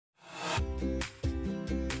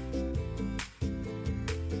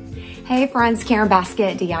Hey friends, Karen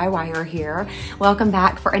Basket DIYer here. Welcome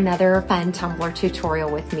back for another fun tumbler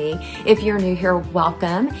tutorial with me. If you're new here,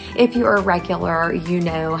 welcome. If you're a regular, you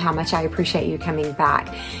know how much I appreciate you coming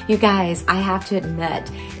back. You guys, I have to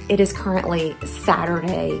admit, it is currently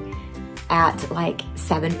Saturday at like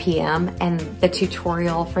 7 p.m. and the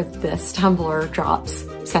tutorial for this tumbler drops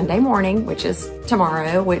Sunday morning, which is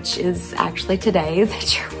tomorrow, which is actually today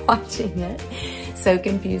that you're watching it. So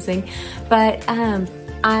confusing. But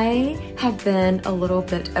I have been a little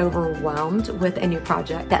bit overwhelmed with a new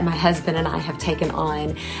project that my husband and I have taken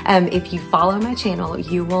on. If you follow my channel,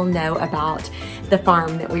 you will know about the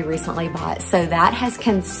farm that we recently bought. So that has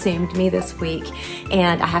consumed me this week.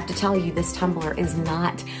 And I have to tell you, this tumbler is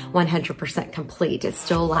not 100% complete. It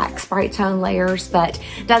still lacks bright tone layers, but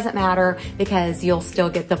doesn't matter because you'll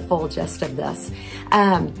still get the full gist of this.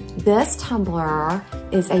 This tumbler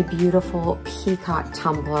is a beautiful peacock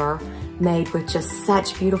tumbler made with just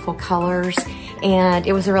such beautiful colors, and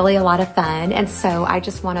it was really a lot of fun. And so I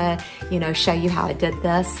just want to, show you how I did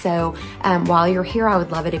this. So while you're here, I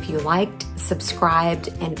would love it if you liked, subscribed,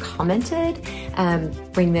 and commented.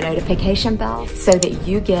 Ring the notification bell so that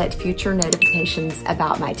you get future notifications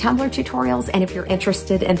about my tumbler tutorials. And if you're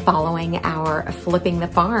interested in following our Flipping the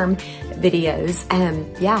Farm videos,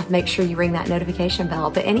 yeah, make sure you ring that notification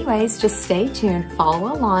bell. But anyways, just stay tuned,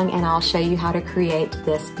 follow along, and I'll show you how to create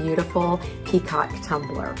this beautiful peacock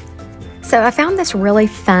tumbler. So I found this really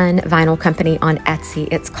fun vinyl company on Etsy.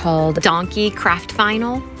 It's called Donkey Craft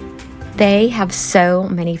Vinyl. They have so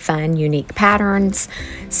many fun, unique patterns.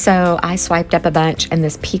 So I swiped up a bunch, and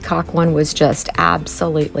this peacock one was just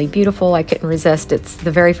absolutely beautiful. I couldn't resist. It's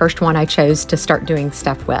the very first one I chose to start doing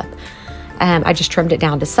stuff with. I just trimmed it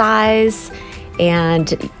down to size,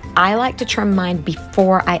 and I like to trim mine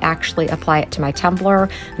before I actually apply it to my tumbler.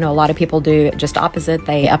 I know a lot of people do just opposite.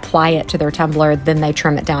 They apply it to their tumbler, then they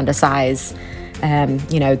trim it down to size,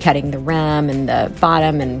 cutting the rim and the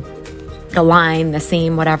bottom and the line, the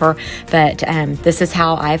seam, whatever. But this is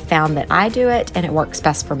how I've found that I do it, and it works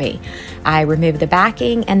best for me. I remove the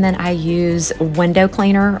backing, and then I use window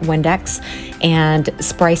cleaner, Windex, and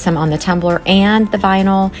spray some on the tumbler and the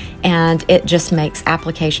vinyl, and it just makes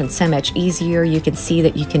application so much easier. You can see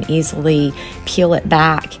that you can easily peel it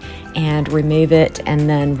back and remove it and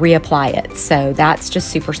then reapply it. So that's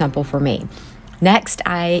just super simple for me. Next,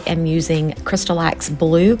 I am using CrystaLac's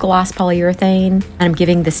blue gloss polyurethane, and I'm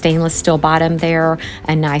giving the stainless steel bottom there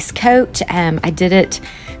a nice coat. I did it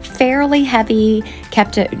fairly heavy,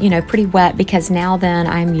 kept it, pretty wet, because now then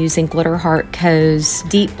I'm using Glitter Heart Co's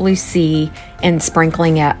Deep Blue Sea and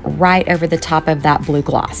sprinkling it right over the top of that blue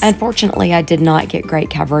gloss. Unfortunately, I did not get great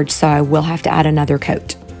coverage, so I will have to add another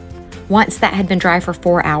coat. Once that had been dry for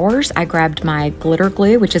 4 hours, I grabbed my glitter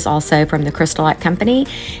glue, which is also from the CrystaLac Company,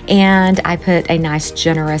 and I put a nice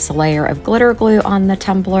generous layer of glitter glue on the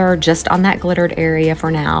tumbler, just on that glittered area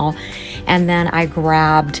for now. And then I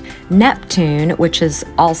grabbed Neptune, which is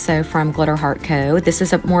also from Glitter Heart Co. This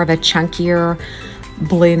is more of a chunkier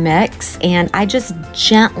blue mix, and I just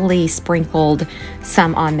gently sprinkled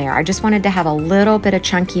some on there. I just wanted to have a little bit of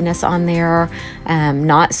chunkiness on there,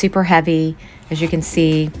 not super heavy, as you can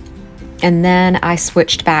see. And then I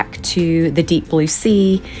switched back to the Deep Blue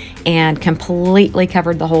Sea and completely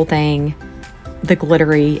covered the whole thing, the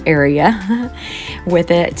glittery area,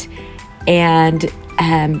 with it, and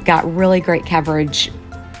got really great coverage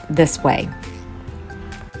this way.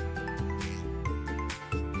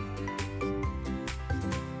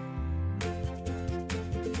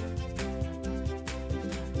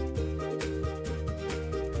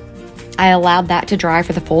 I allowed that to dry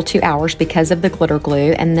for the full 2 hours because of the glitter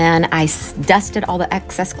glue, and then I dusted all the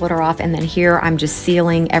excess glitter off, and then here I'm just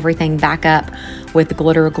sealing everything back up with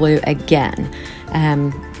glitter glue again.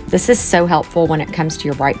 This is so helpful when it comes to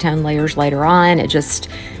your bright tone layers later on. It just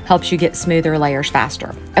helps you get smoother layers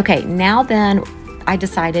faster. Okay, now then I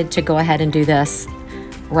decided to go ahead and do this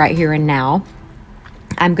right here and now.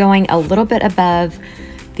 I'm going a little bit above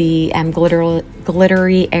the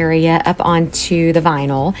glittery area up onto the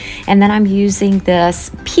vinyl, and then I'm using this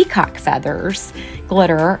Peacock Feathers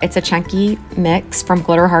glitter. It's a chunky mix from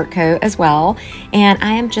Glitter Heart Co. as well, and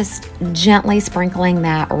I am just gently sprinkling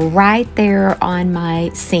that right there on my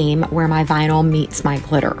seam where my vinyl meets my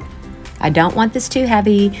glitter. I don't want this too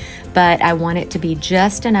heavy, but I want it to be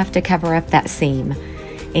just enough to cover up that seam,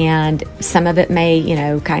 and some of it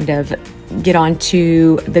may, kind of get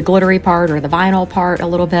onto the glittery part or the vinyl part a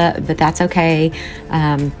little bit, but that's okay.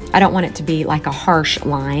 I don't want it to be like a harsh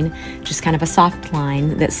line, just kind of a soft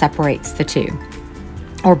line that separates the two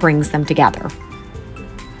or brings them together.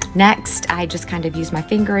 Next, I just kind of used my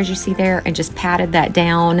finger, as you see there, and just patted that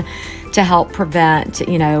down to help prevent,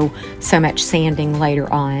 you know, so much sanding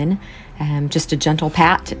later on. Just a gentle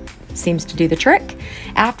pat seems to do the trick.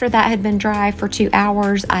 After that had been dry for 2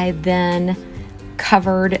 hours, I then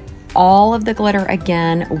covered all of the glitter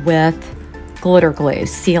again with glitter glue,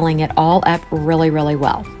 sealing it all up really, really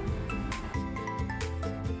well.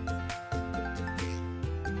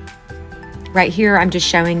 Right here, I'm just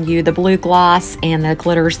showing you the blue gloss and the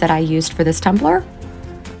glitters that I used for this tumbler.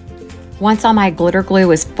 Once all my glitter glue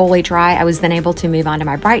was fully dry, I was then able to move on to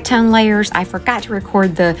my bright tone layers. I forgot to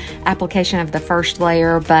record the application of the first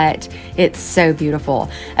layer, but it's so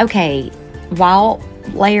beautiful. Okay, while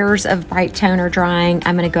layers of bright tone are drying,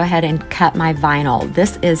 I'm gonna go ahead and cut my vinyl.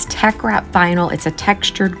 This is TeckWrap vinyl. It's a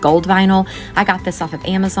textured gold vinyl. I got this off of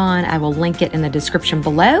Amazon. I will link it in the description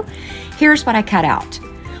below. Here's what I cut out.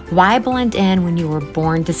 Why blend in when you were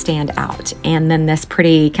born to stand out? And then this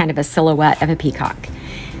pretty kind of a silhouette of a peacock.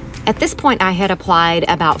 At this point, I had applied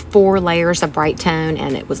about 4 layers of bright tone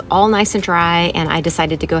and it was all nice and dry, and I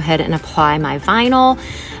decided to go ahead and apply my vinyl,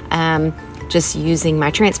 just using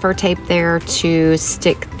my transfer tape there to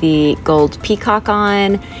stick the gold peacock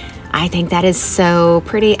on. I think that is so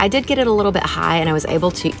pretty. I did get it a little bit high and I was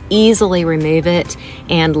able to easily remove it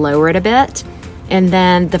and lower it a bit. And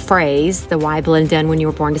then the phrase, the why blend in when you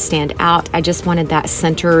were born to stand out, I just wanted that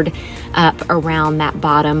centered up around that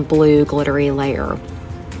bottom blue glittery layer.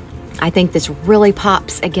 I think this really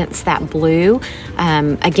pops against that blue.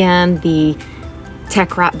 Again, the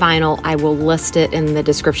TeckWrap vinyl, I will list it in the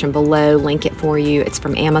description below, link it for you. It's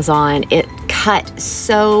from Amazon. It cut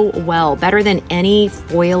so well, better than any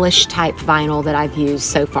foilish type vinyl that I've used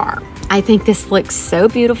so far. I think this looks so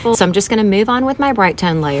beautiful. So I'm just gonna move on with my bright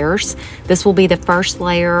tone layers. This will be the first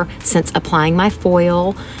layer since applying my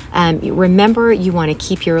foil. Remember, you wanna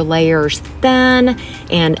keep your layers thin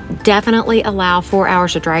and definitely allow 4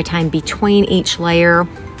 hours of dry time between each layer.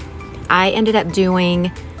 I ended up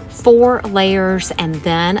doing 4 layers and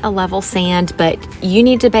then a level sand, but you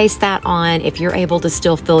need to base that on if you're able to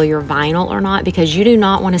still fill your vinyl or not, because you do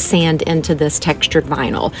not want to sand into this textured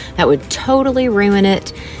vinyl. That would totally ruin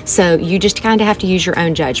it. So you just kind of have to use your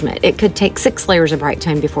own judgment. It could take 6 layers of bright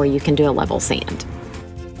tone before you can do a level sand.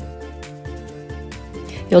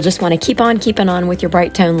 You'll just want to keep on keeping on with your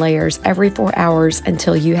bright tone layers every 4 hours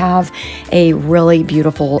until you have a really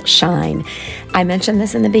beautiful shine. I mentioned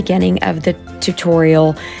this in the beginning of the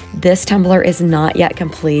tutorial. This tumbler is not yet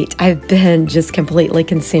complete. I've been just completely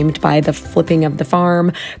consumed by the flipping of the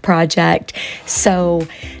farm project. So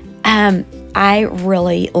I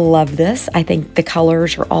really love this. I think the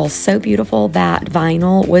colors are all so beautiful. That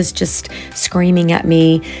vinyl was just screaming at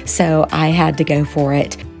me, so I had to go for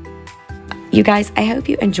it. You guys, I hope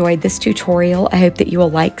you enjoyed this tutorial. I hope that you will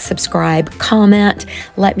like, subscribe, comment,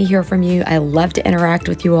 let me hear from you. I love to interact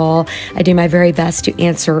with you all. I do my very best to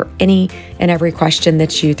answer any and every question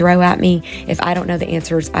that you throw at me. If I don't know the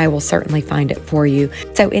answers, I will certainly find it for you.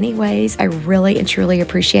 So anyways, I really and truly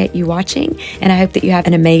appreciate you watching, and I hope that you have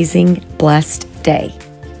an amazing, blessed day.